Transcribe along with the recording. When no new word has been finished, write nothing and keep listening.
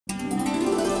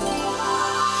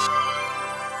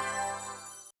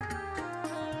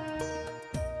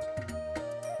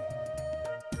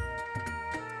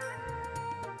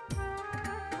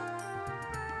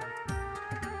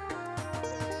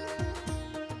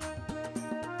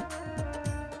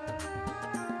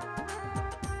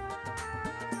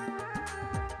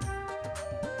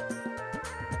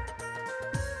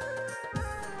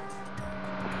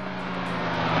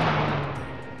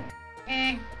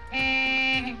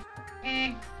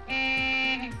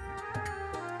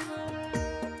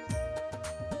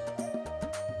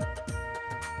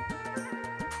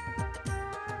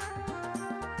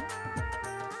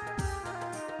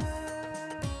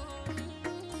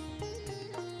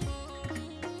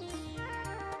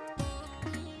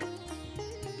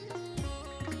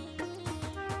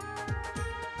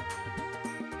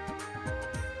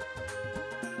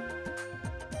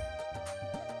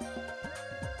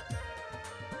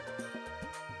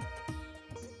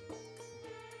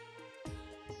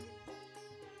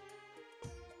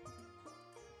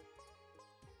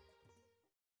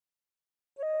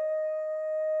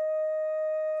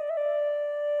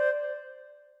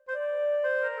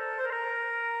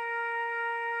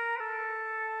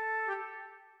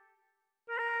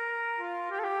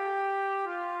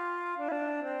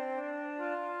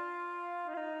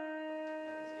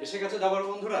এসে গেছে যাবার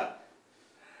বন্ধুরা?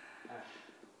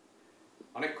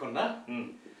 অনেকক্ষণ না?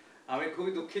 আমি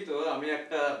খুবই দুঃখিত, আমি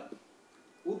একটা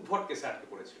উদ্ভট কেসে আটকে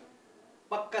পড়েছিলাম।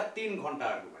 পাক্কা 3 ঘন্টা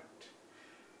আর্গুমেন্ট।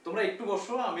 তোমরা একটু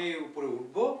বসো, আমি উপরে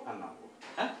উঠবো আর নামবো।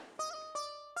 হ্যাঁ,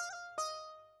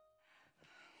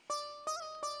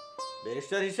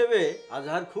 ব্যারিস্টার হিসেবে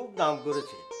আজহার খুব নাম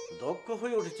করেছে, দক্ষ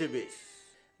হয়ে উঠেছে বেশ।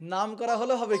 নাম করা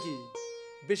হলে হবে কি,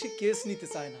 বেশি কেস নিতে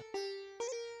চায় না।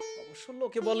 অবশ্য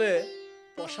লোকে বলে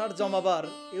পশার জমাবার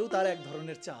এও তার এক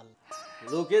ধরনের চাল।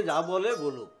 লোকে যা বলে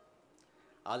বলুক,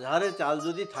 আজহারের চাল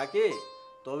যদি থাকে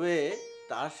তবে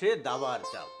তা সে দাবার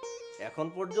চাল। এখন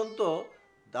পর্যন্ত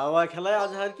দাবা খেলায়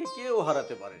আজহারকে কেউ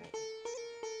হারাতে পারেনি।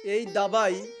 এই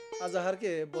দাবাই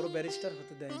আজহারকে বড় ব্যারিস্টার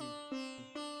হতে দেয়নি,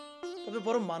 তবে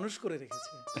বড় মানুষ করে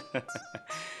রেখেছে।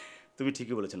 তুমি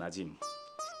ঠিকই বলেছো নাজিম।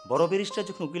 বড় ব্যারিস্টার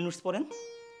যখন উকিল নোটস পড়েন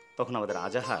তখন আমাদের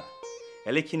আজহার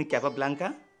এলেখিন ক্যাপাব্লাঙ্কা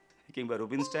কিংবা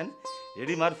রুবিনস্টাইন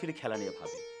রেডি মারফির খেলা নিয়ে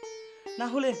ভাবে, না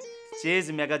হলে চেজ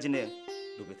ম্যাগাজিনে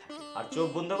ডুবে থাকে আর চোখ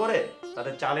বন্ধ করে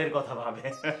তাদের চালের কথা ভাবে।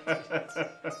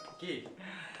 কি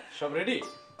সব রেডি?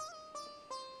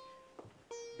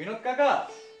 বিনোদ কাকা,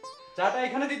 চাটা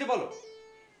এখানে দিতে বলো।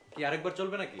 কি আরেকবার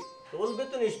চলবে নাকি? চলবে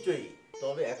তো নিশ্চয়ই,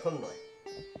 তবে এখন নয়।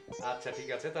 আচ্ছা ঠিক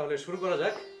আছে, তাহলে শুরু করা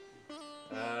যাক।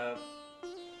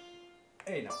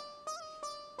 এই নাও।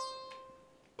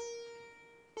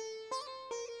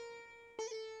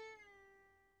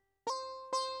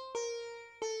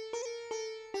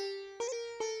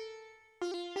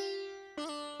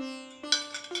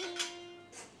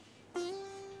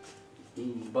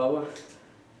 বাবা,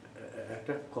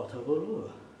 একটা কথা বলবো?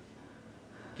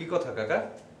 কি কথা কাকা?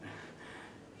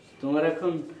 তোমার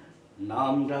এখন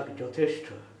নাম ডাক যথেষ্ট।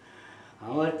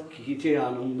 আমার কি যে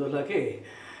আনন্দ লাগে,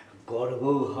 গর্ব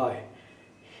হয়।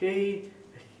 সেই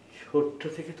ছোট্ট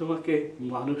থেকে তোমাকে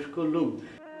মানুষ করলুম,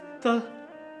 তা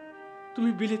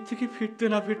তুমি বিলেত থেকে ফিরতে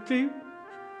না ফিরতেই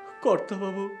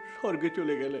কর্তাবাবু স্বর্গে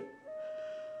চলে গেলেন।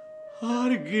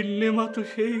 আর গিন্নে মা তো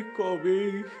সেই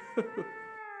কবেই।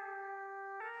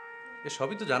 এ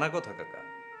সবই তো জানা কথা কাকা,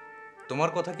 তোমার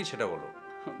কথা কি সেটা বলো।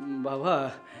 বাবা,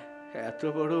 এত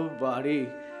বড় বাড়ি,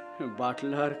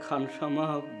 বাটলার, খানসামা,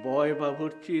 বয়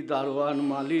বাবুর্চি, দারোয়ান,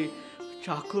 মালি,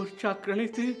 চাকর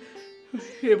চাকরানিতে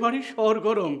এ বাড়ি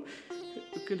সরগরম।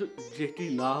 কিন্তু যেটি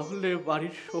না হলে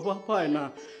বাড়ির শোভা পায় না,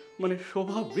 মানে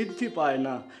শোভা বৃদ্ধি পায়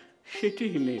না, সেটি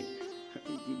নেই।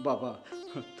 বাবা,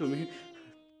 তুমি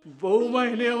বৌমা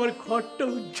এনে আমার ঘরটা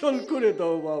উজ্জ্বল করে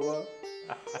দাও বাবা।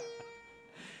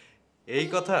 এই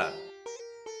কথা?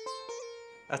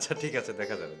 আচ্ছা ঠিক আছে,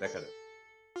 দেখা যাবে দেখা যাবে।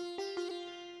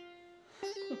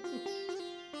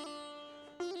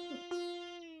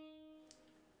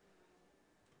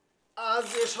 আজ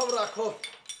এসব রাখো,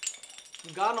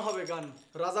 গান হবে গান।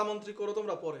 রাজামন্ত্রী করো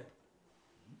তোমরা পরে।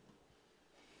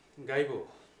 গাইবো,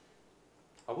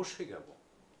 অবশ্যই গাবো।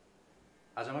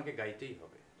 আজ আমাকে গাইতেই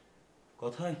হবে।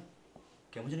 কথায়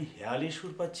কেমন জানি হেয়ালি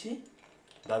সুর পাচ্ছি।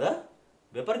 দাদা,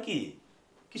 ব্যাপার কি?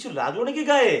 কিছু লাগলো নাকি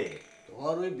গায়ে?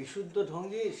 তোমার ওই বিশুদ্ধ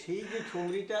ঢঙ্গে সেই যে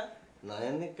ঠুংরিটা,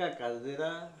 নায়নিকা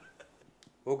কাজেরা।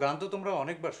 ও গান তো তোমরা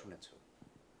অনেকবার শুনেছ,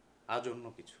 আজ অন্য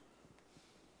কিছু।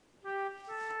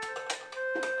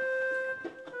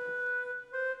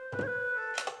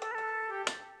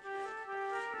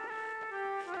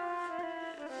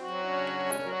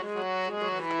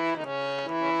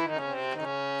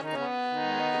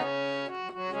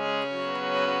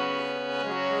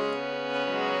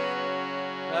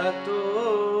 এত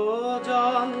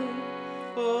জল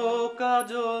ও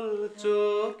কাজল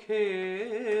চোখে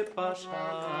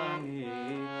পাশানি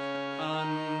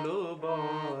আনলো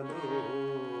বলো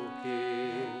কে।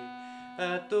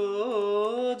 এত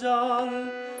জল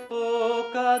ও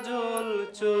কাজল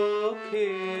চোখে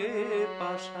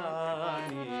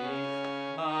পাশানি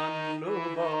আনলো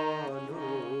বলো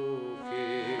কে।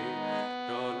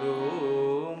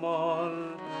 টলমল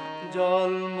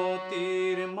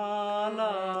জলমতির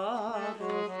মালা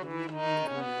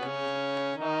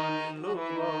আনলো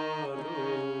বলো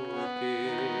কে।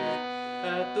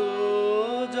 এত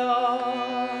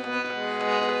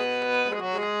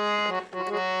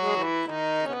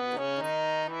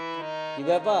কি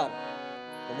ব্যাপার?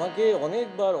 তোমাকে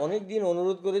অনেকবার অনেক দিন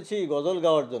অনুরোধ করেছি গজল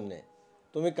গাওয়ার জন্যে,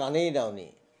 তুমি কানেই দাওনি।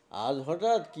 আজ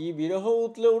হঠাৎ কি বিরহ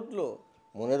উতলে উঠলো,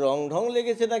 মনে রং ঢং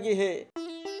লেগেছে নাকি হে?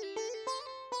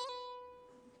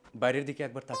 বাইরের দিকে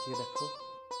একবার তাকিয়ে দেখো,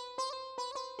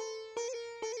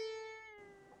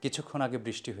 কিছুক্ষণ আগে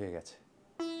বৃষ্টি হয়ে গেছে।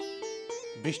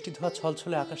 বৃষ্টি ধোয়া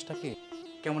ছলছলে আকাশটাকে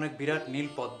কেমন এক বিরাট নীল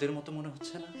পদ্মের মতো মনে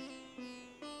হচ্ছে না?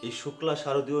 এই শুক্লা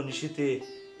শারদীয় নিশীতে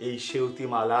এই সেউতি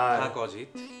মালা। থাক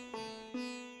অজিত,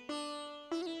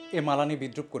 এ মালা নিয়ে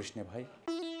বিদ্রুপ করিস নে ভাই।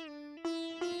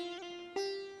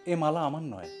 এ মালা আমার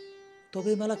নয়। তবে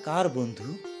এ মালা কার বন্ধু?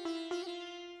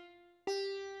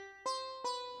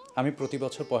 আমি প্রতি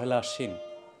বছর পহেলা আশ্বিন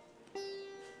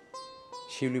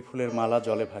শিউলি ফুলের মালা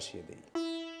জলে ভাসিয়ে দিই।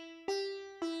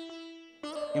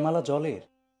 এ মালা জলের,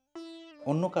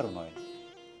 অন্য কারো নয়।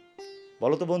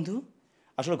 বলো তো বন্ধু,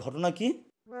 আসলে ঘটনা কি?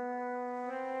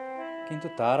 কিন্তু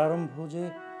তার আরম্ভ যে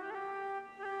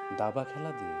দাবা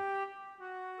খেলা দিয়ে।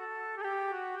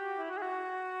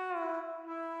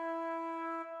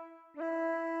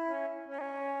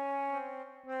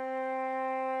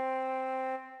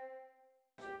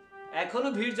 এখনো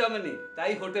ভিড় জমেনি,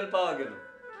 তাই হোটেল পাওয়া গেল।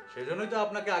 সেজন্যই তো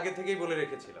আপনাকে আগে থেকেই বলে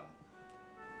রেখেছিলাম।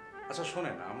 আচ্ছা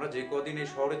শোনেন, আমরা যে কদিন এই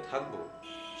শহরে থাকবো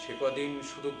সে কদিন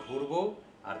শুধু ঘুরবো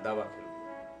আর দাবা খেলবো।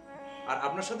 আর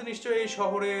আপনার সাথে নিশ্চয়ই এই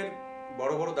শহরের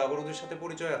বড় বড় দাবারুদের সাথে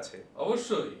পরিচয় আছে।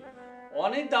 অবশ্যই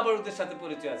অনেক দাবারুদের সাথে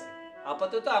পরিচয় আছে।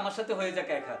 আপাতত আমার সাথে হয়ে যাক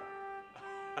এক হাত।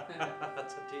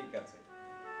 আচ্ছা ঠিক আছে।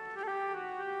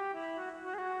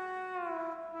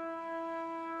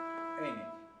 এই নিন।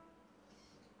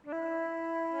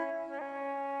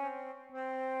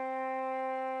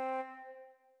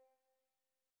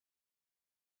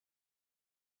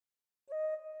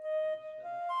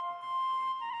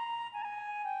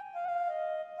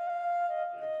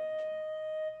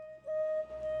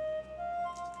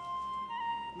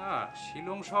 না,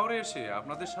 শিলং শহরে এসে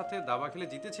আপনাদের সাথে দাবা খেলে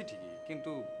জিতেছি ঠিকই,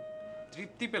 কিন্তু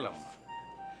তৃপ্তি পেলাম না।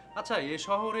 আচ্ছা, এ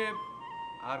শহরে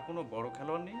আর কোনো বড়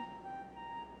খেলোয়াড় নেই?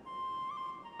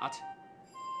 আছে,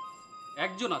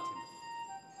 একজন আছেন।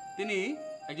 তিনি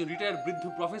একজন রিটায়ার্ড বৃদ্ধ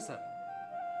প্রফেসর,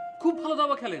 খুব ভালো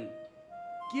দাবা খেলেন,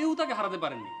 কেউ তাকে হারাতে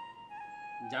পারেননি।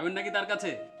 যাবেন নাকি তার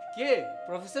কাছে? কে?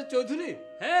 প্রফেসর চৌধুরী?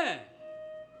 হ্যাঁ,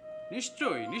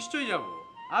 নিশ্চয়ই নিশ্চয়ই যাব।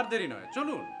 আর দেরি নয়,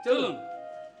 চলুন চলুন।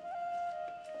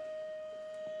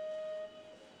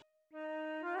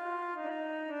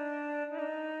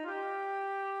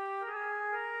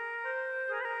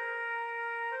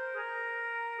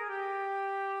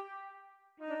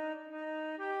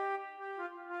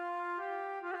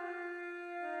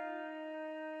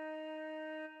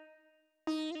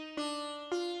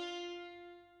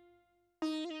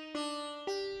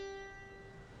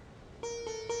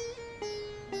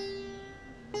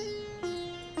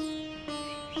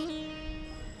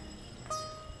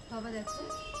 বাবা দেখো,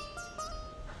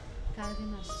 কাজে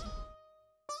আসছে।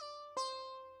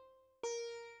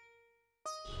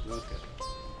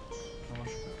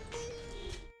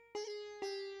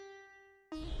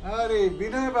 আরে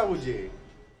বিনয় বাবু যে,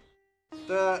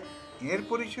 তা এর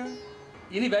পরিচয়?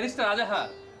 ইনি ব্যারিস্টার আজাহার,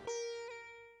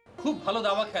 খুব ভালো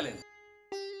দাবা খেলেন,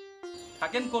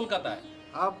 থাকেন কলকাতায়।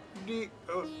 আপনি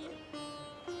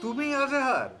তুমি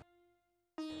আজাহার?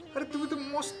 আরে তুমি তো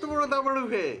মস্ত বড় দাবাড়ু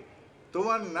হে।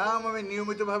 তোমার নাম আমি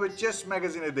নিয়মিতভাবে চেস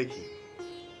ম্যাগাজিনে দেখি।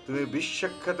 তুমি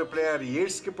বিশ্বখ্যাত প্লেয়ার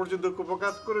ইয়েটসকে পর্যন্ত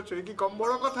উপকাত করেছো, এ কি কম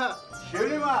বড় কথা?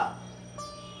 শিউলি মা,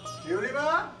 শিউলি মা,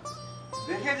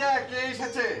 দেখে যা কে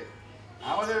এসেছে।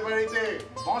 আমাদের বাড়িতে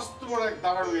মস্ত বড় এক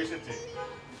দাবাড়ু এসেছে।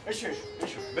 এসো এসো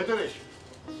এসো, ভেতরে এসো।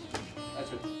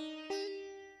 আচ্ছা,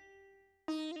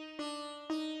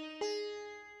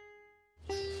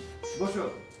 বসো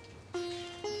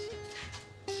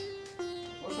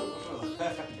বসো বসো।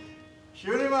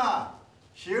 শিউলি মা,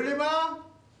 শিউলি মা,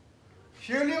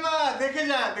 শিউলি মা, দেখে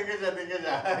যা দেখে যা দেখে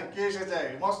যা কে এসেছে।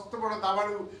 মস্ত বড়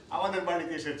দাবাড়ু আমাদের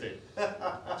বাড়িতে এসেছে।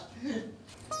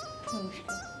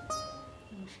 নমস্কার।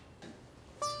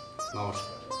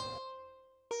 নমস্কার।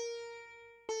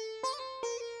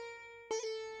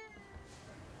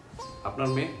 আপনার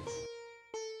মেয়ে?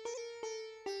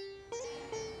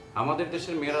 আমাদের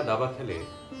দেশের মেয়েরা দাবা খেলে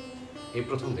এই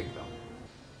প্রথম দেখলাম।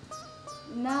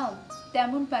 না,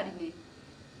 তেমন পারিনি,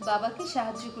 বাবাকে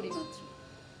সাহায্য করি মাত্র।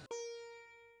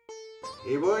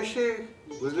 এই বয়সে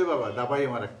বুঝলে বাবা, দাবাই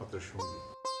আমার একমাত্র সঙ্গী।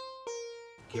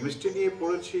 কেমিস্ট্রি নিয়ে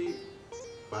পড়েছি,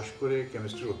 পাশ করে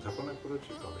কেমিস্ট্রির অধ্যাপনা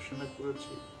করেছি, গবেষণা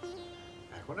করেছি।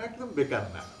 এখন একদম বেকার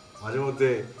না, মাঝে মধ্যে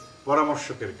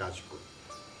পরামর্শকের কাজ করি।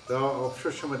 তো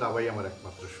অবসর সময় দাবাই আমার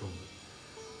একমাত্র সঙ্গী।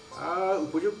 আর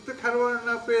উপযুক্ত খেলোয়াড়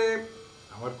না পেয়ে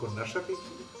আমার কন্যার সাথে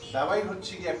দাবাই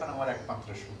হচ্ছে কি এখন আমার একমাত্র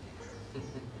সঙ্গী।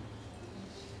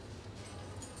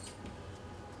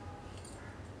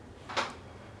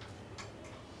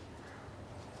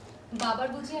 বাবার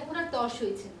বুঝি এখন আর তর্স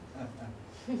হয়েছে না?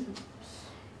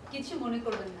 কিছু মনে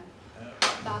করবেন না,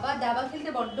 বাবা দাবা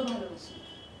খেলতে বড্ড ভালোবাসে।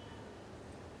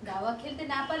 দাবা খেলতে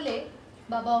না পারলে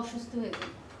বাবা অসুস্থ হয়ে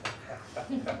যায়।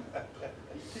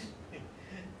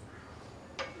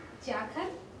 চা খান,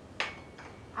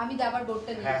 আমি দাবার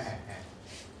বোর্ডটা নিয়ে আসি।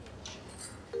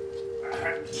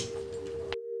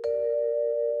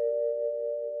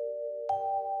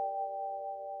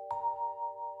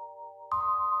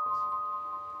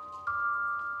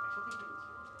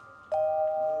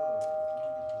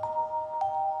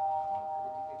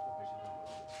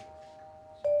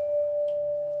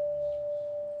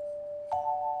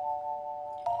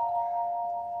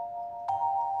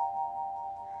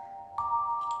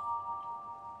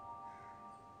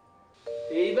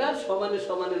 এইবার সমানে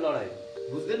সমানে লড়াই,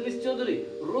 বুঝলেন মিস চৌধুরী?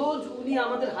 রোজ উনি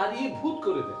আমাদের হারিয়ে ভূত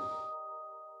করে দেন।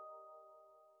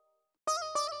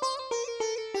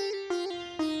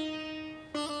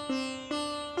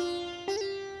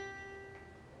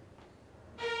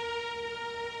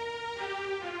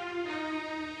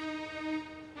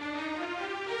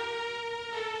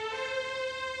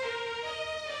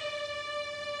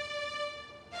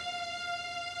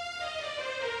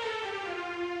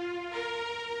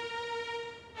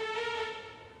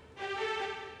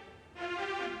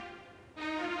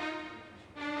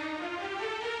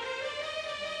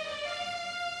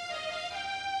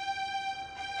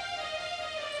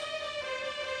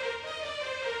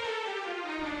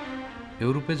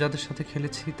 ইউরোপে যাদের সাথে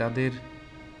খেলেছি তাদের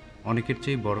অনেকের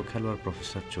চেয়ে বড় খেলোয়াড়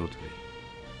প্রফেসর চৌধুরী।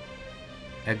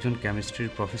 একজন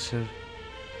কেমিস্ট্রির প্রফেসর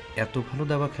এত ভালো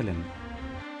দাবা খেলেন।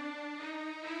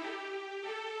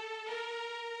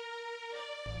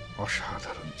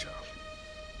 অসাধারণ চাল।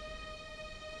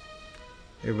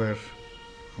 এবার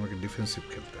আমাকে ডিফেন্সিভ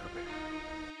খেলতে হবে।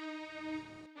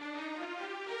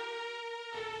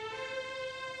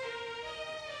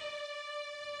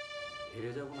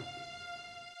 হেরে যাব নাকি?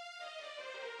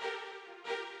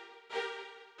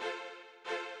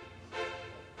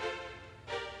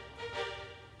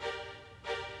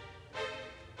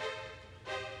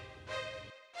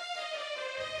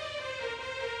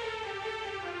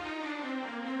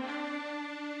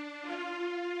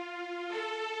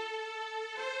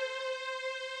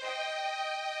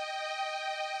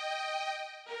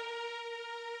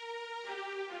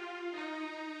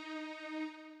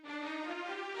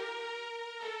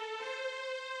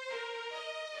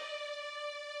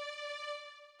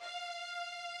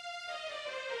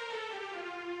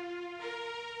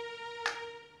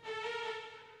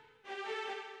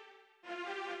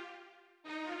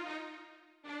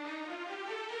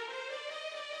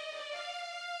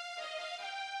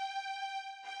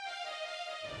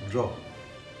 ড্র,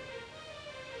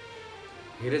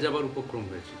 হেরে যাবার উপক্রম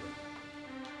হয়েছিল।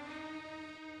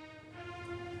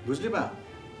 বুঝলি মা,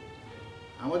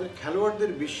 আমাদের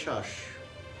খেলোয়াড়দের বিশ্বাস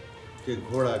যে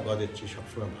ঘোড়া গজের চেয়ে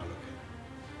সবসময় ভালো খেলে,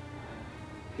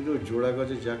 কিন্তু জোড়া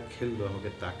গজে যা খেললো আমাকে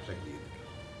তাক লাগিয়ে দিল।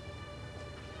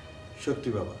 সত্যি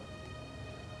বাবা,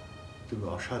 তুমি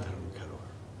অসাধারণ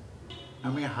খেলোয়াড়।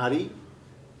 আমি হারি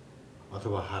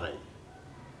অথবা হারাই,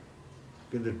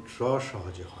 কিন্তু ড্র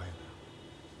সহজে হয় না।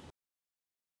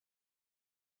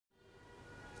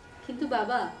 কিন্তু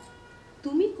বাবা,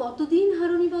 তুমি কতদিন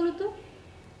হারোনি বলো তো?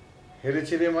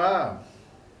 হেরেছি রে মা,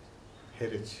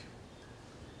 হেরেছি।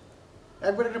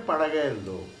 একবার একটা পাড়া গায়ের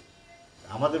লোক,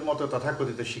 আমাদের মতো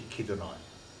তথাকথিত শিক্ষিত নয়,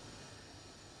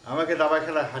 আমাকে দাবা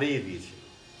খেলা হারিয়ে দিয়েছিল।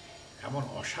 এমন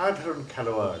অসাধারণ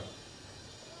খেলোয়াড়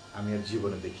আমি আর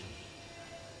জীবনে দেখিনি।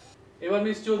 এবার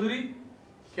মিস চৌধুরী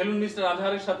খেলুন মিস্টার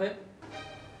আজহারের সাথে।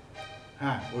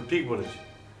 হ্যাঁ, ও ঠিক বলেছে।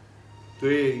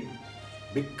 তুই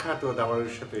বিখ্যাত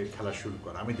দাবাড়ের সাথে খেলা শুরু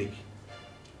কর, আমি দেখি।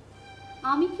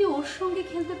 আমি কি ওর সঙ্গে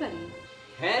খেলতে পারি?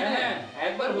 হ্যাঁ হ্যাঁ,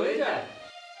 একবার হয়ে যায়।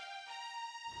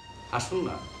 আসুন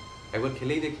না, একবার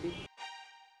খেলেই দেখি।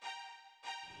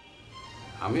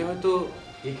 আমি হয়তো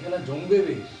এই খেলা জমবে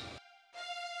বেশ।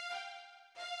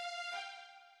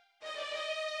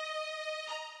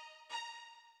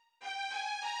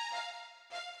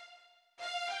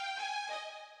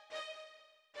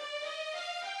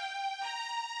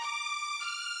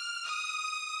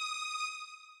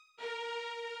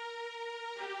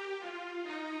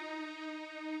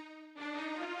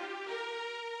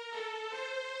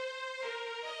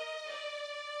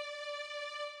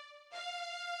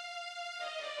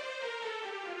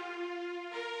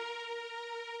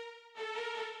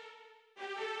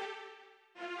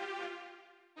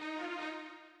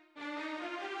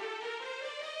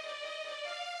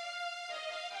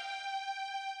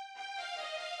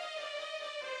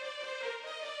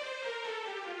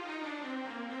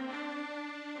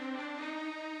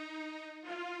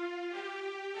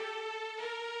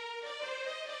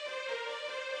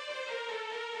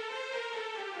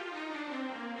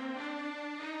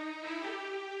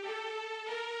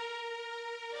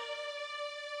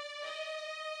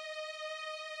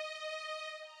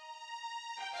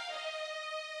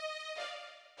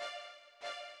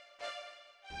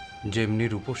 যেমনি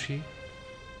রূপসী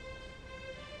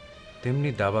তেমনি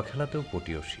দাবা খেলাতেও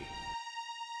পটিয়সী।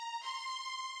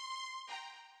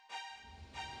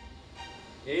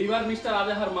 এইবার মিস্টার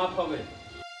আজহার মাফ হবে।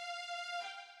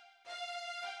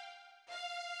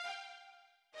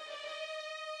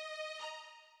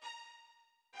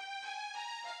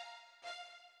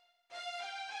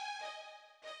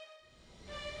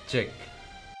 চেক।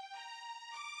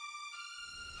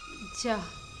 যা,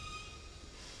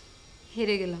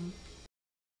 হেরে গেলাম।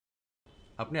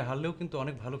 আপনি হারলেও কিন্তু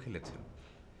অনেক ভালো খেলেছেন।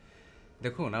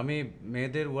 দেখুন, আমি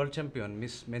মেয়েদের ওয়ার্ল্ড চ্যাম্পিয়ন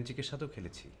মিস ম্যাঞ্চিকের সাথেও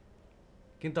খেলেছি,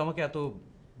 কিন্তু আমাকে এত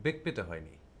বেগ পেতে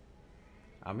হয়নি।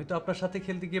 আমি তো আপনার সাথে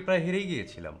খেলতে গিয়ে প্রায় হেরেই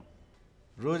গিয়েছিলাম।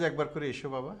 রোজ একবার করে এসো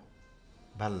বাবা,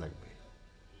 ভাল লাগবে।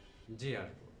 জি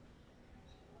আসবো।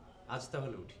 আজ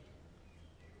তাহলে উঠি।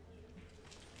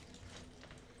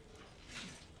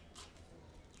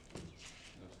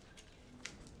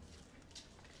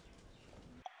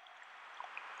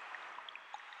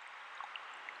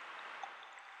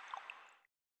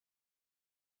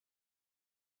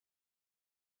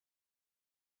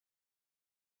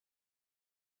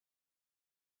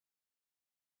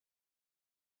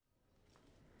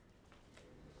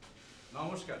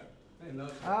 নমস্কার।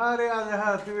 আরে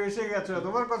আজহার, তুমি এসে গেছো,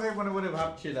 তোমার কথাই মনে মনে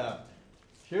ভাবছিলাম।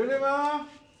 শিউলি মা,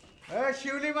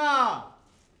 শিউলি মা,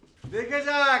 দেখে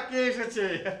যা কে এসেছে।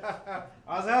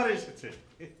 আজহার এসেছে।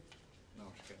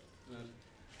 নমস্কার।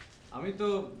 আমি তো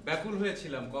ব্যাকুল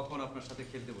হয়েছিলাম কখন আপনার সাথে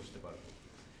খেলতে বসতে পারবো।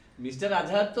 মিস্টার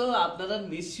আজহার তো আপনারা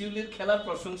মিস শিউলির খেলার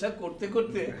প্রশংসা করতে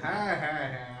করতে হ্যাঁ হ্যাঁ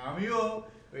হ্যাঁ, আমিও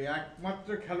ওই একমাত্র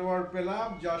খেলোয়াড় পেলাম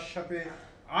যার সাথে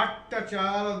 8টা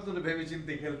চার অন্তত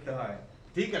ভেবেচিন্তে খেলতে হয়।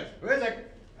 ঠিক আছে, হয়ে যাক,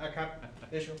 এক হাত।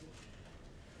 এসো,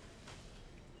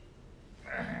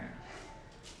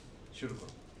 শুরু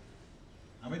করো।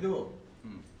 আমি দেবো।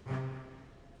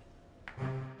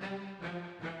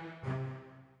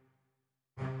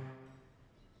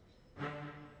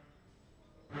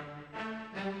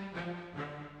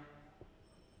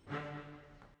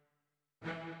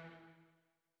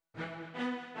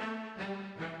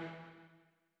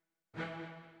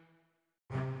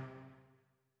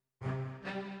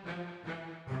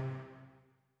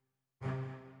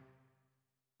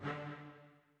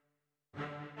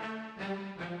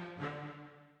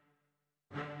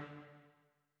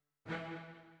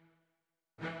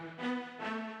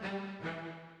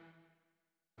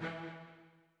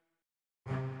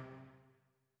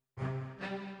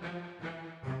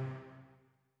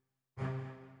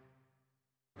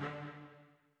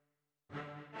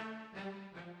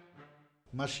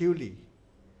 মা শিউলি,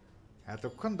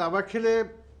 এতক্ষণ দাবা খেলে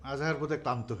আজহার বোধহয়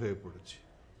ক্লান্ত হয়ে পড়েছে।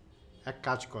 এক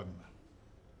কাজ কর না,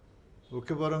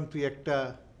 ওকে বরং তুই একটা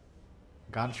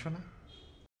গান শোনা।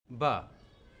 বা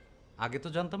আগে তো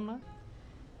জানতাম না।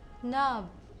 না,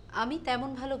 আমি তেমন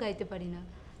ভালো গাইতে পারি না,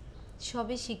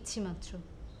 সবে শিখছি মাত্র।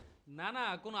 না না,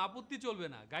 কোনো আপত্তি চলবে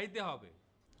না, গাইতে হবে।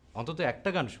 অন্তত একটা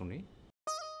গান শুনি।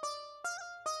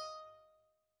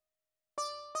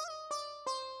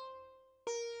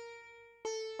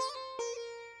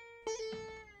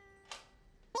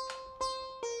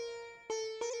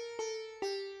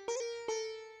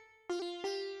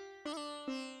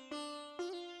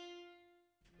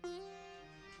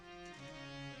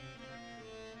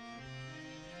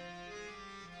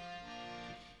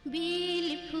 বেল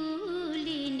ফুল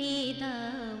এনে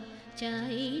দাও,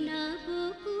 চাই না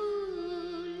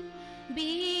বকুল।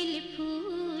 বেল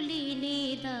ফুল এনে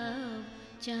দাও,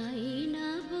 চাই না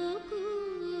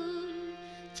বকুল।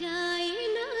 চাই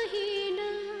না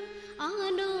হেনা,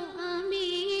 আনো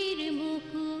আমের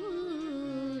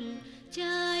মুকুল।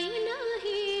 চাই না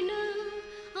হেনা,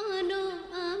 আনো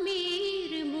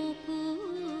আমের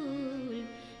মুকুল।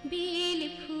 বেল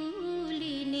ফুল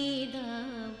এনে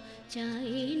দাও,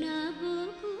 চাই না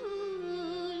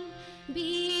বকুল।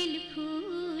 বেল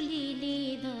ফুল এনে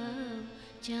দাও,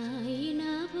 চাই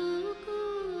না বকুল।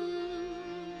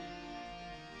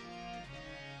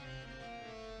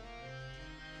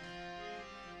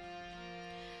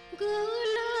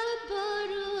 গোলাপ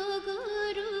বড়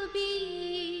গরবি,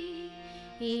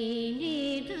 এনে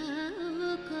দাও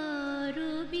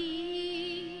করবি।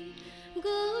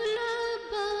 গোলাপ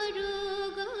বড়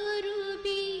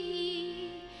গরবি,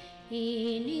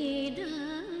 এনে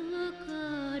দাও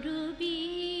করবি।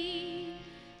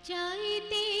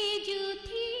 চাইতে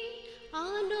যুথি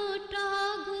আনো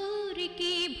টাগর,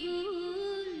 কি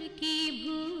ভুল কি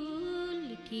ভুল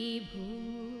কি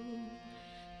ভুল।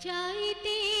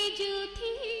 চাইতে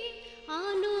যুথি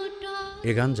আনো টাগর,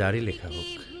 এ গান যারই লেখা হোক,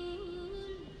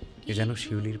 এ যেন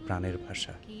শিউলির প্রাণের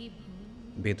ভাষা,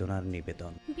 বেদনার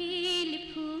নিবেদন। বেল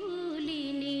ফুল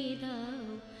এনে দাও,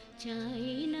 চাই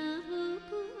না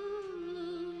বকুল।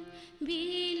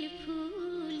 বেল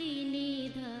ফুল এনে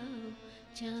দাও,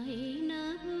 চাই না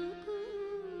বকুল।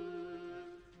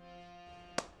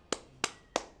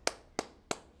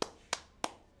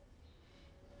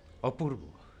 অপূর্ব।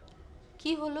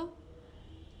 কি হলো?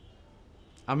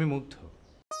 আমি মুগ্ধ।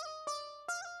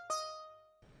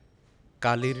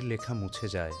 কালির লেখা মুছে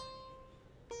যায়,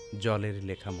 জলের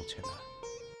লেখা মুছে না।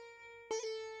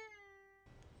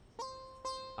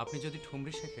 আপনি যদি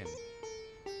ঠুমরি শেখেন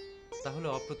তাহলে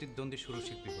অপ্রতিদ্বন্দ্বী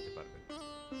সুরশিল্পী হতে পারবেন।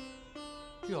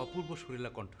 কি অপূর্ব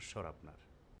সুরেলা কণ্ঠস্বর আপনার।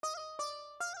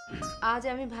 আজ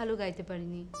আমি ভালো গাইতে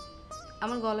পারিনি,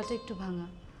 আমার গলাটা একটু ভাঙা।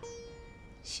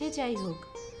 সে যাই হোক,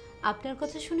 আপনার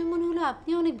কথা শুনে মনে হলো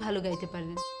আপনি অনেক ভালো গাইতে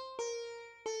পারেন।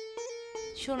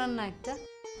 শোনান না একটা।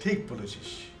 ঠিক বলেছিস,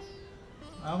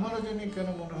 আমারও জানি কেন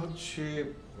মনে হচ্ছে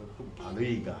ও খুব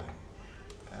ভালোই গায়।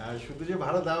 আর শুধু যে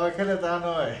ভালো দাবা খেলে তা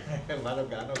নয়, ভালো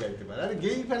গানও গাইতে পারে। আরে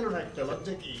গেয়েই ফেলো না একটা,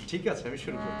 লজ্জা কি? ঠিক আছে, আমি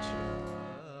শুরু করছি।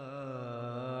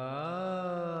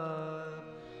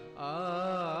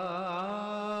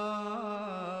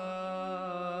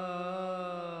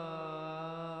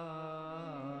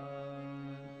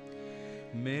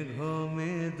 মেঘ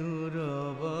মেদুর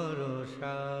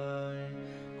বরষায়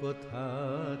কোথা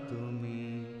তুমি,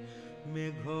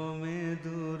 মেঘ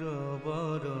মেদুর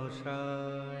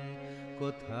বরষায়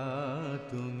কোথা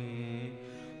তুমি,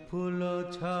 ফুল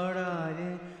ছড়ায়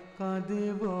কাঁদে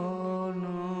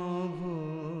বনভূমি,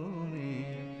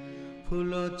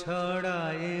 ফুল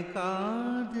ছড়ায়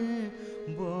কাঁদে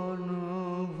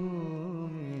বনভূমি,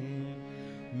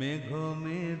 মেঘ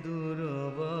মেদুর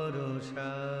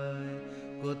বরষায়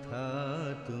কোথা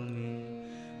তুমি,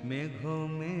 মেঘ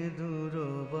মেদুর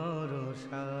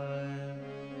বরষায়।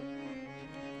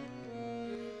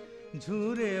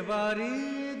 ঝুরে বাড়ি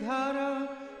ধারা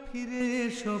ফিরে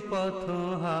এসো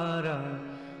পথহারা,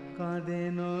 কাঁদে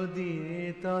নদী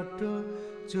তট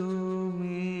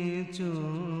চুমি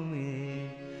চুমি,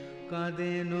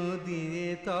 কাঁদে নদী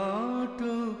তট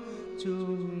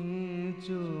চুমি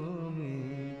চুমি,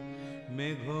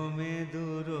 মেঘ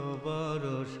মেদুর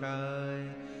বরষায়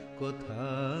কোথা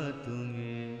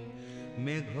তুমি,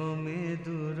 মেঘ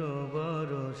মেদুর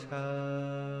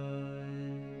বরষায়।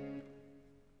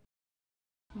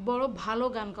 বড় ভালো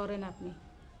গান করেন আপনি,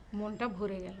 মনটা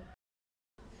ভরে গেল।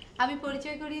 আমি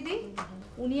পরিচয় করিয়ে দিই,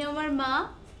 উনি আমার মা,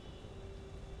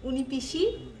 উনি পিসি,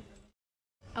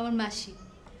 আমার মাসি,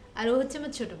 আর ও হচ্ছে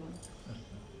আমার ছোট বোন।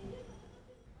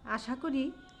 আশা করি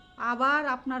আবার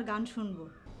আপনার গান শুনবো।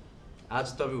 আজ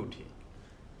তবে উঠি।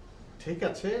 ঠিক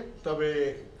আছে, তবে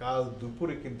কাল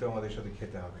দুপুরে কিন্তু আমাদের সাথে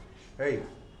খেতে হবে। এই,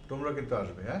 তোমরা কিন্তু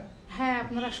আসবে? হ্যাঁ হ্যাঁ,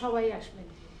 আপনারা সবাই আসবেন।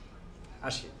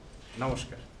 আসি,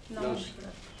 নমস্কার।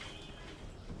 নমস্কার।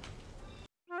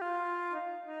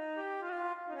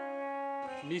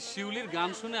 মিস শিউলির গান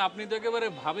শুনে আপনি তো একেবারে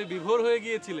ভাবে বিভোর হয়ে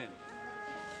গিয়েছিলেন।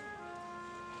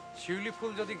 শিউলি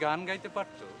ফুল যদি গান গাইতে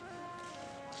পারত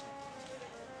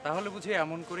তাহলে বুঝি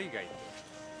এমন করেই গাইত।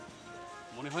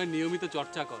 মনে হয় নিয়মিত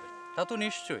চর্চা করে। তা তো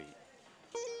নিশ্চয়ই।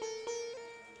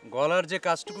 গলার যে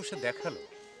কাজটুকু সে দেখালো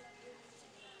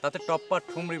তাতে টপ্পা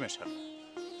ঠুমরি মেশানো,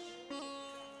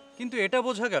 কিন্তু এটা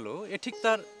বোঝা গেল এ ঠিক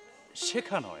তার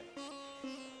শেখা নয়।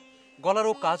 গলার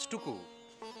ও কাজটুকু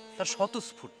তার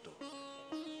স্বতঃস্ফূর্ত।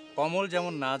 কমল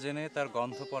যেমন না জেনে তার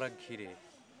গন্ধ পরাগ ঘিরে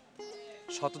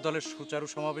শতদলের সুচারু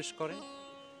সমাবেশ করে,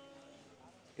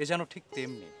 এ যেন ঠিক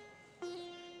তেমনি।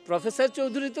 প্রফেসর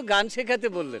চৌধুরী তো গান শেখাতে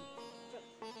বললেন।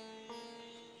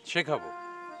 শেখাবো,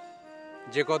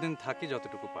 যে কদিন থাকি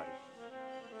যতটুকু পারি।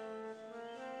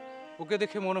 ওকে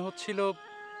দেখে মনে হচ্ছিল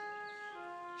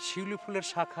শিউলি ফুলের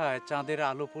শাখায় চাঁদের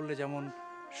আলো পড়লে যেমন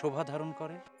শোভা ধারণ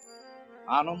করে,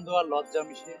 আনন্দ আর লজ্জা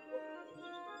মিশে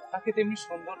তাকে তেমনি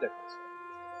সুন্দর দেখাচ্ছে।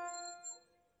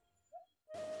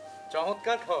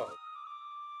 চমৎকার খাওয়া।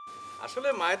 আসলে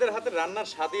মায়েদের হাতের রান্নার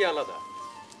স্বাদই আলাদা।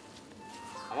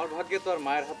 আমার ভাগ্যে তো আর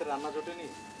মায়ের হাতের রান্না জোটেনি।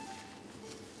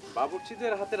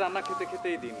 বাবুর্চিদের হাতে রান্না খেতে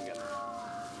খেতেই দিন গেল।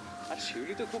 আর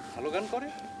শিউলি তো খুব ভালো গান করে।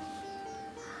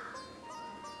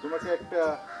 তোমাকে একটা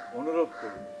অনুরোধ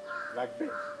করব, লাগবে?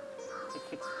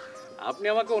 আপনি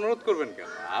আমাকে অনুরোধ করবেন কেন?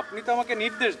 আপনি তো আমাকে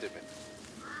নির্দেশ দেবেন।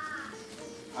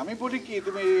 আমি বলি কি,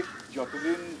 তুমি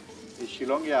যতদিন এই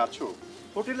শিলংয়ে আছো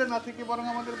হোটেলে না থেকে বরং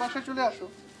আমাদের বাসায় চলে আসো।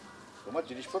 তোমার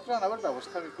জিনিসপত্র আনাবার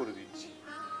ব্যবস্থা আমি করে দিচ্ছি।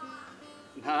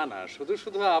 না না, শুধু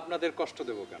শুধু আপনাদের কষ্ট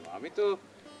দেব কেন? আমি তো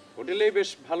হোটেলেই বেশ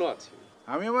ভালো আছি।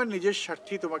 আমি আমার নিজের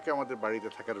স্বার্থেই তোমাকে আমাদের বাড়িতে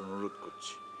থাকার অনুরোধ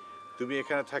করছি। তুমি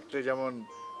এখানে থাকলে যেমন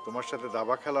তোমার সাথে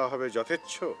দাবা খেলা হবে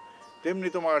যথেচ্ছ, তেমনি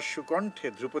তোমার সুকণ্ঠে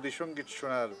ধ্রুপদী সঙ্গীত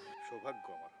শোনার সৌভাগ্য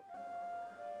আমার হবে।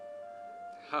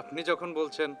 আপনি যখন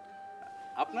বলছেন,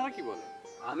 আপনারা কি বলেন?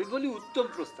 আমি বলি উত্তম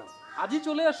প্রস্তাব। আজই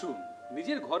চলে আসুন,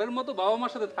 নিজের ঘরের মতো বাবা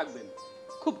মার সাথে থাকবেন।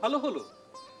 খুব ভালো হলো।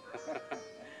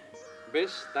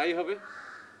 বেশ, তাই হবে।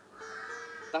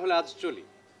 তাহলে আজ চলি।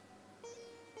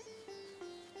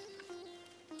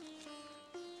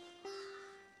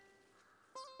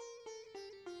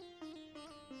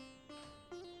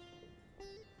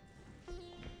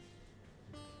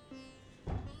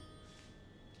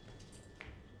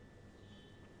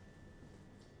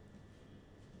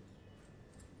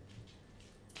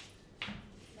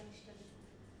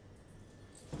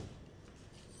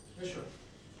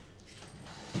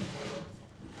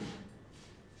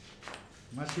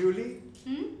 মা শিউলি,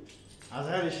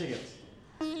 আজহার এসে গেছে।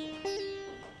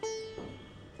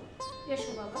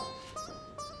 এসো বাবা।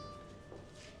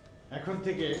 এখন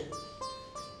থেকে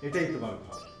এটাই তোমার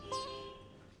ঘর।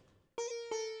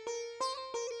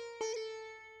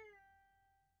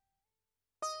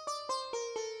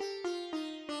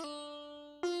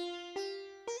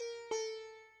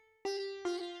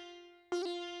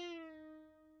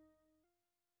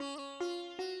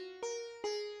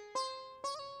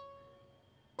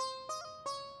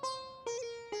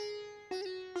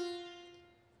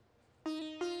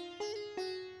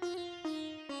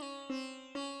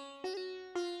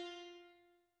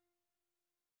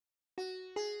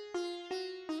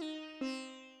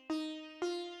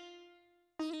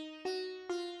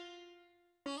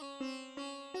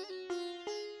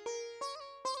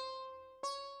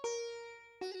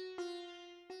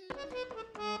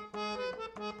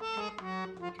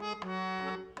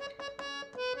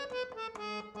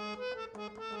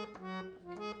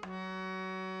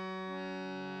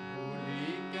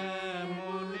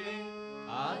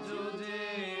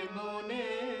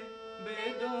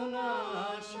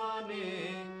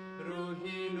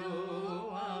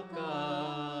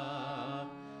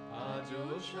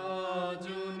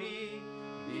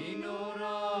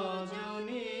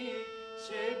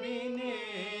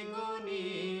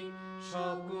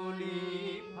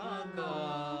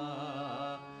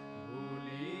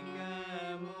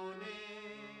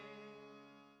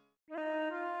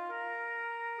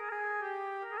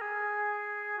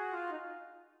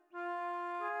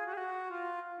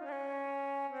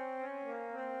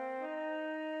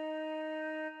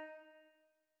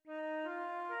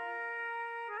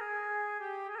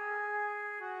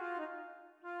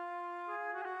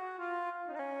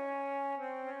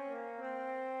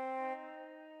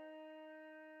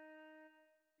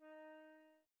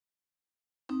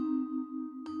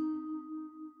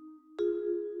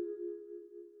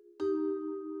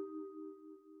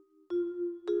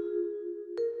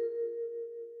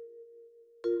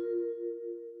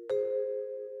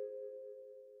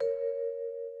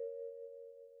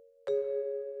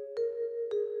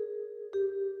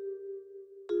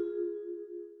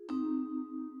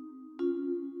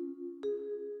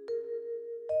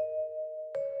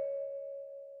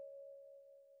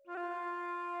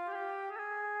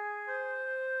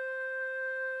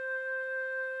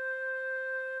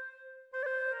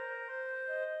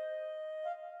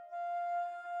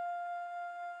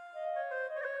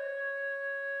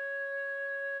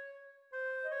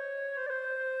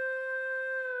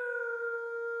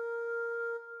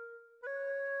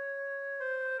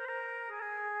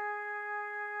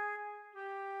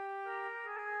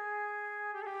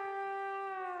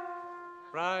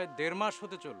 প্রায় 1.5 মাস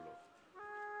হতে চলল,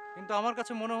 কিন্তু আমার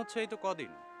কাছে মনে হচ্ছে এই তো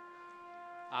কদিন।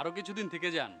 আরো কিছুদিন থেকে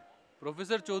যান।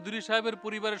 প্রফেসর চৌধুরী সাহেবের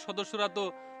পরিবারের সদস্যরা তো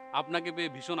আপনাকে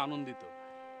পেয়ে ভীষণ আনন্দিত।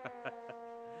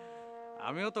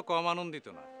 আমিও তো কম আনন্দিত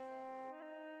না,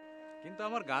 কিন্তু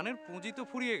আমার গানের পুঁজি তো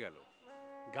ফুরিয়ে গেল।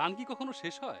 গান কি কখনো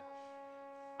শেষ হয়?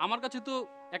 আমার কাছে তো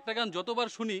একটা গান যতবার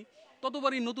শুনি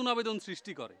ততবারই নতুন আবেদন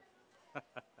সৃষ্টি করে।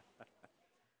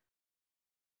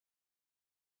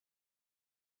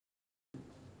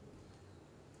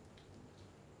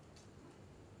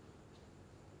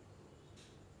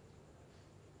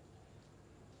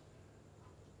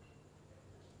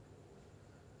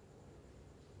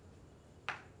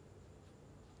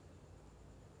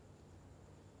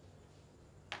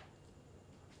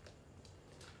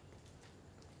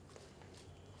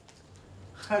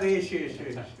 আরে এসে এসে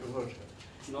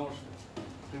নমস্কার।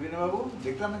 সুবিনা বাবু,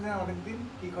 দেখলাম না অনেকদিন,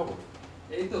 কি খবর?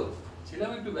 এই তো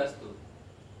ছিলাম একটু ব্যস্ত।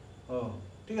 ও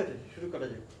ঠিক আছে, শুরু করা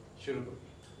যাক। শুরু করি।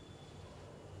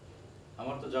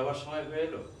 আমার তো যাওয়ার সময় হয়ে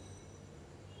এলো।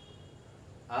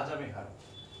 আজ আমি হারুন।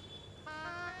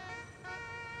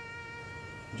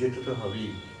 যেতে তো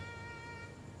হবেই,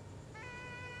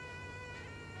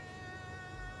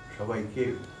 সবাইকে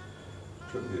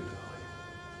চলে যেতে হয়।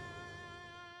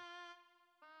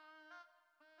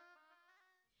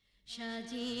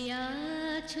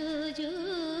 সাজিয়াছো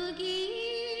যোগী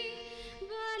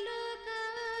বলো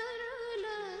কারো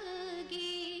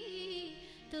লাগি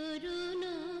তরুণ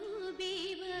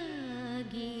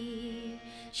বিভাগী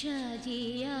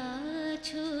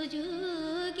সাজিয়াছো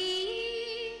যোগী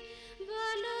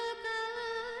বলো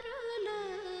কারো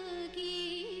লাগি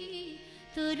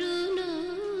তরুণ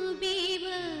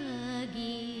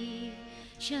বিভাগী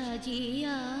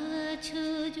সাজিয়াছো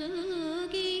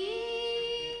যোগী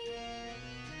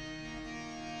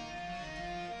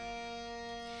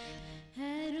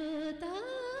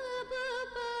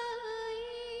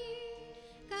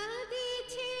Ka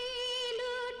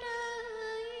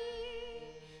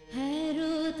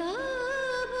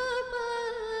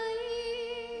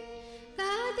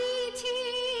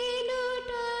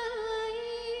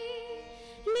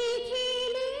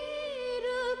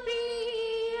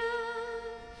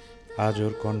আজ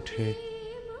ওর কণ্ঠে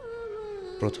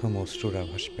প্রথম অশ্রুর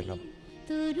আভাস পেলাম।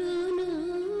 তরুণ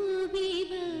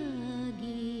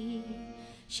বিভাগী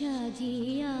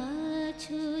সাজিয়াছ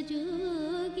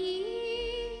যোগী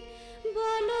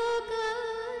বলো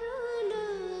কারো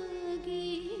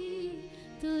লাগি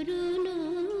তরুণ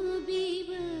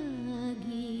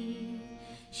বিভাগী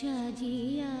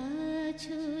সাজিয়াছ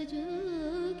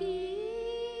যোগী।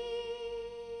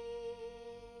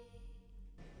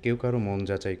 কেউ কারো মন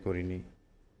যাচাই করিনি,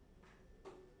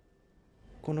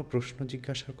 কোনো প্রশ্ন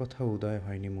জিজ্ঞাসার কথা উদয়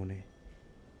হয়নি মনে।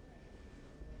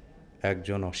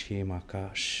 একজন অসীম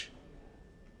আকাশ,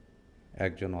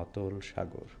 একজন অতল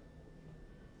সাগর।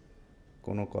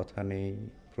 কোনো কথা নেই,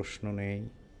 প্রশ্ন নেই,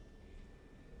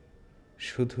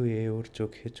 শুধু এ ওর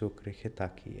চোখে চোখ রেখে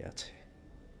তাকিয়ে আছে।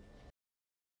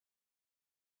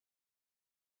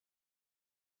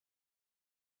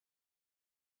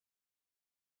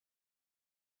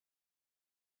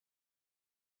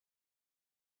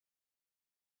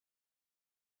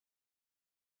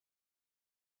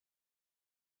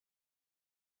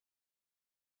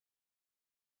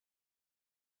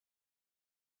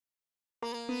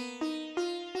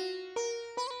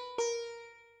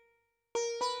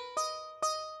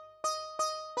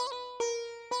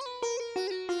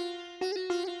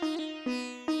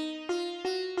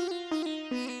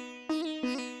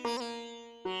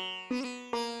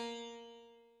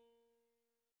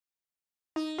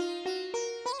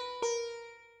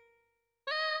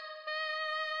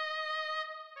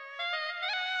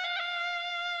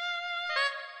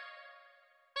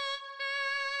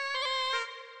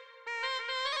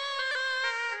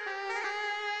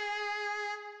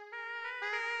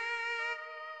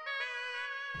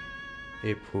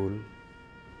 এ ফুল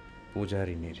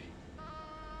পূজারিনীর,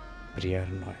 প্রিয়ার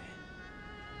নয়।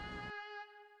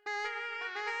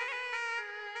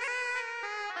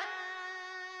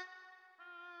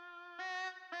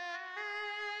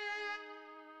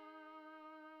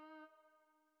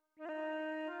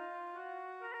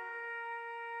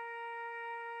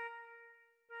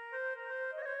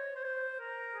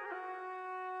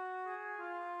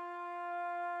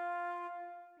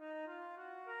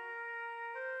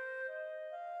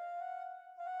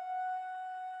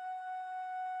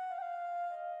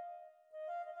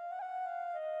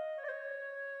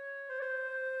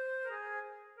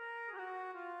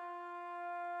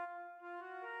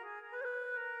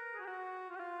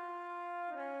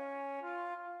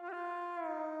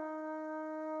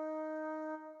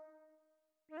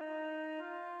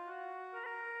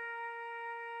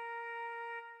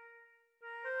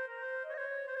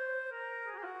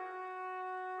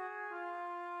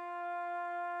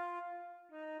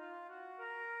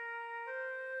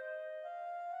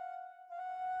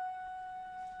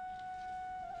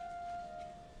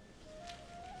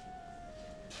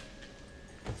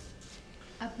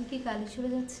 আপনি কি কালই চলে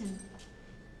যাচ্ছেন?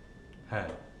 হ্যাঁ।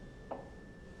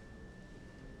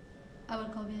 আবার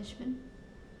কবে আসবেন?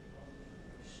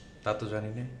 তা তো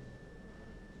জানি না,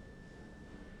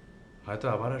 হয়তো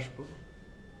আবার আসবো।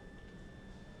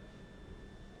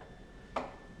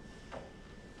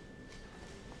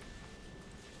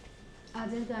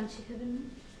 আজ আর গান শেখাবেন না?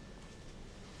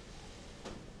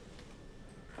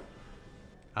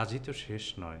 আজই তো শেষ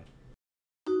নয়।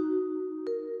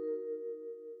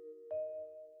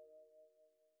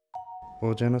 ও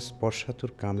যেন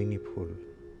স্পর্শাতুর কামিনী ফুল,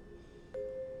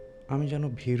 আমি যেন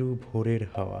ভীরু ভোরের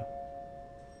হাওয়া।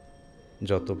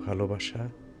 যত ভালোবাসা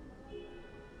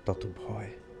তত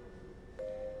ভয়,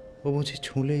 ও বুঝি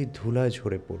ছুঁলেই ধুলায়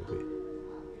ঝরে পড়বে।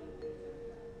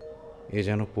 এ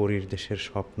যেন পরীর দেশের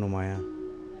স্বপ্ন মায়া,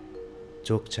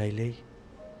 চোখ চাইলেই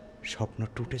স্বপ্ন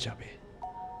টুটে যাবে।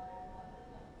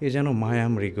 এ যেন মায়া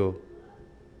মৃগ,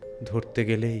 ধরতে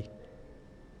গেলেই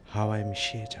হাওয়ায়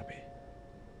মিশিয়ে যাবে।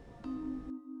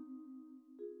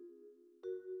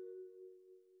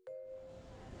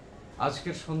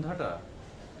 আজকের সন্ধ্যাটা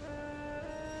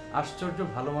আশ্চর্য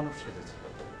ভালো মানুষ সেজেছে,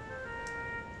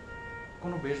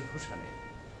 কোনো বেশভূষা নেই।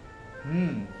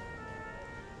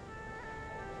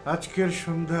 আজকের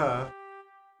সন্ধ্যা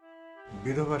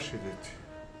বিধবা সেজেছে।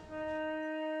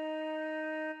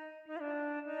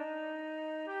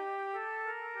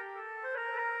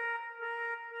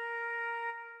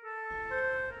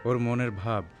 ওর মনের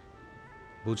ভাব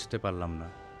বুঝতে পারলাম না।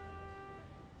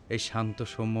 এই শান্ত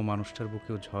সৌম্য মানুষটার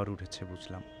বুকেও ঝড় উঠেছে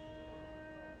বুঝলাম।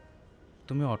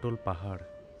 তুমি অটল পাহাড়,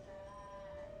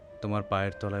 তোমার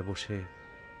পায়ের তলায় বসে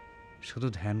শুধু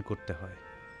ধ্যান করতে হয়।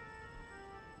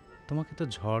 তোমাকে তো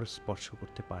ঝড় স্পর্শ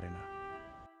করতে পারে না।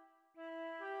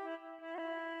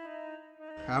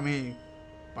 আমি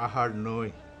পাহাড় নই,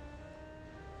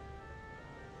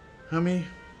 আমি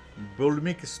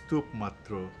বল্মিক স্তূপ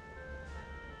মাত্র,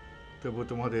 তবু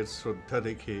তোমাদের শ্রদ্ধা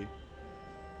দেখে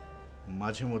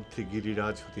মাঝে মধ্যে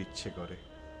গিরিরাজ হতে ইচ্ছে করে।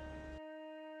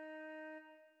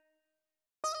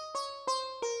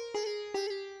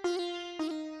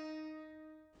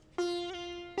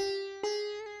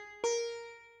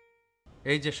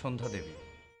 এই যে সন্ধ্যা দেবী,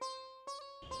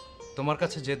 তোমার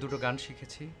কাছে যে দুটো গান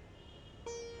শিখেছি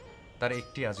তার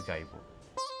একটি আজ গাইব।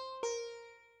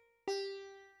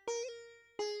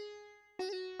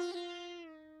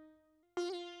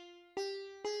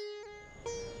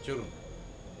 চলুন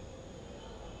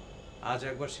আজ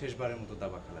একবার শেষবারের মতো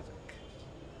দাবা খেলা যাক।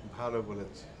 ভালো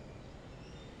বলেছে,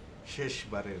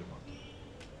 শেষবারের মতো।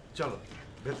 চলো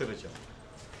ভেতরে চলো।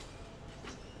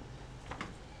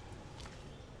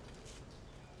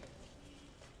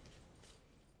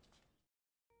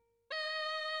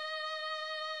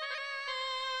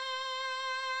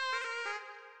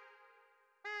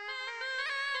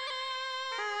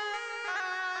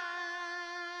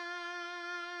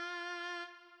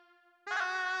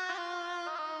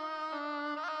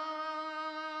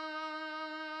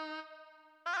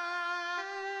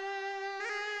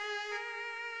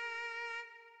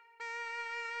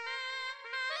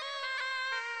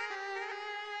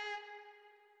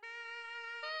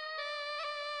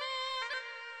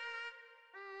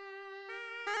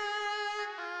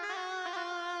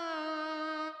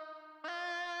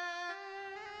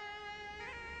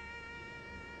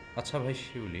 আচ্ছা ভাই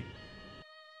শিউলি,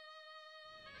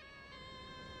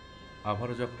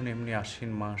 আবারও যখন এমনি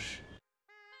আশ্বিন মাস,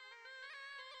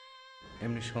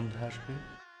 এমনি সন্ধ্যা আসবে,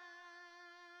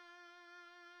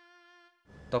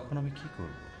 তখন আমি কি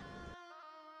করব?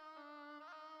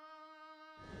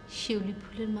 শিউলি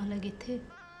ফুলের মালা গেঁথে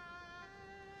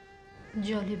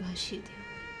জলে ভাসিয়ে দিও।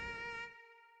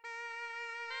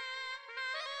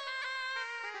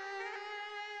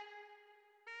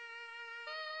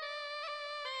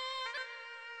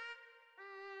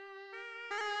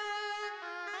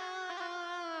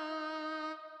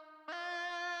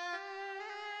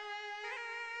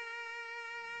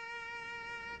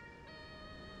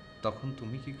 তখন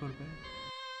তুমি কি করবে?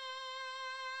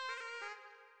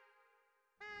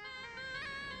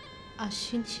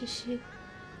 আশ্বিন শেষে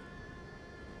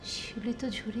শিউলি তো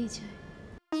ঝরেই যায়।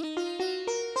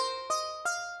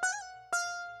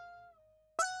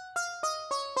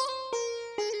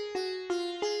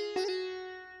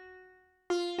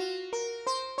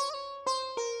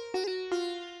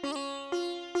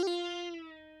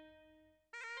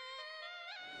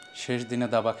 শেষ দিনে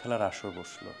দাবা খেলার আসর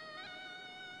বসল।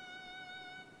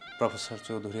 প্রফেসর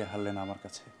চৌধুরী হারলেন আমার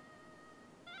কাছে,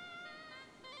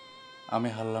 আমি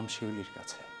হারলাম শিউলির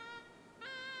কাছে।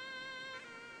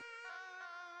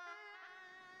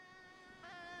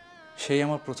 সেই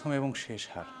আমার প্রথম এবং শেষ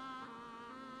হার,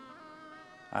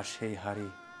 আর সেই হারই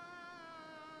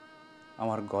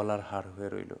আমার গলার হার হয়ে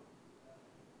রইল।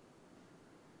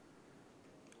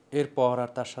 এরপর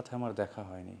আর তার সাথে আমার দেখা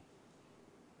হয়নি,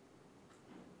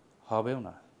 হবেও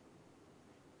না।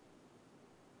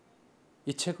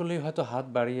 ইচ্ছে করলেই হয়তো হাত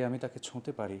বাড়িয়ে আমি তাকে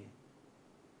ছুঁতে পারি,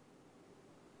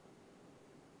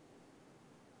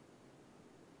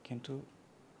 কিন্তু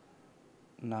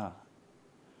না,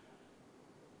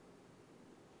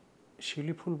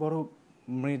 শিউলি ফুল বড়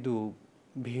মৃদু,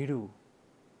 ভীরু,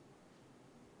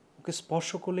 ওকে স্পর্শ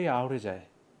করলেই আউড়ে যায়।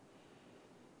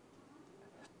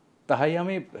 তাই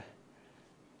আমি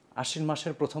আশ্বিন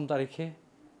মাসের প্রথম তারিখে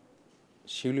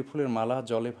শিউলি ফুলের মালা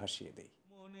জলে ভাসিয়ে দেই।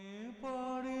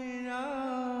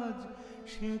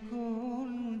 সে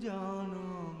কোন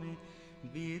জনমে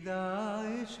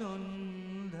বিদায়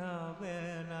সন্ধ্যা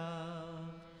বেলা,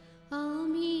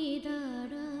 আমি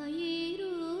দাঁড়াই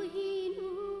রহিল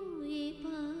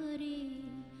এপারে,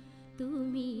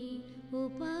 তুমি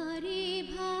ওপারে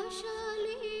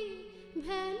ভাসালে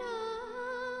ভেলা।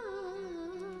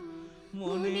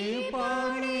 মনে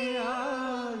পড়ে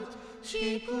আজ সে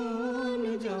কোন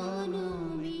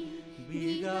জনমে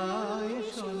বিদায়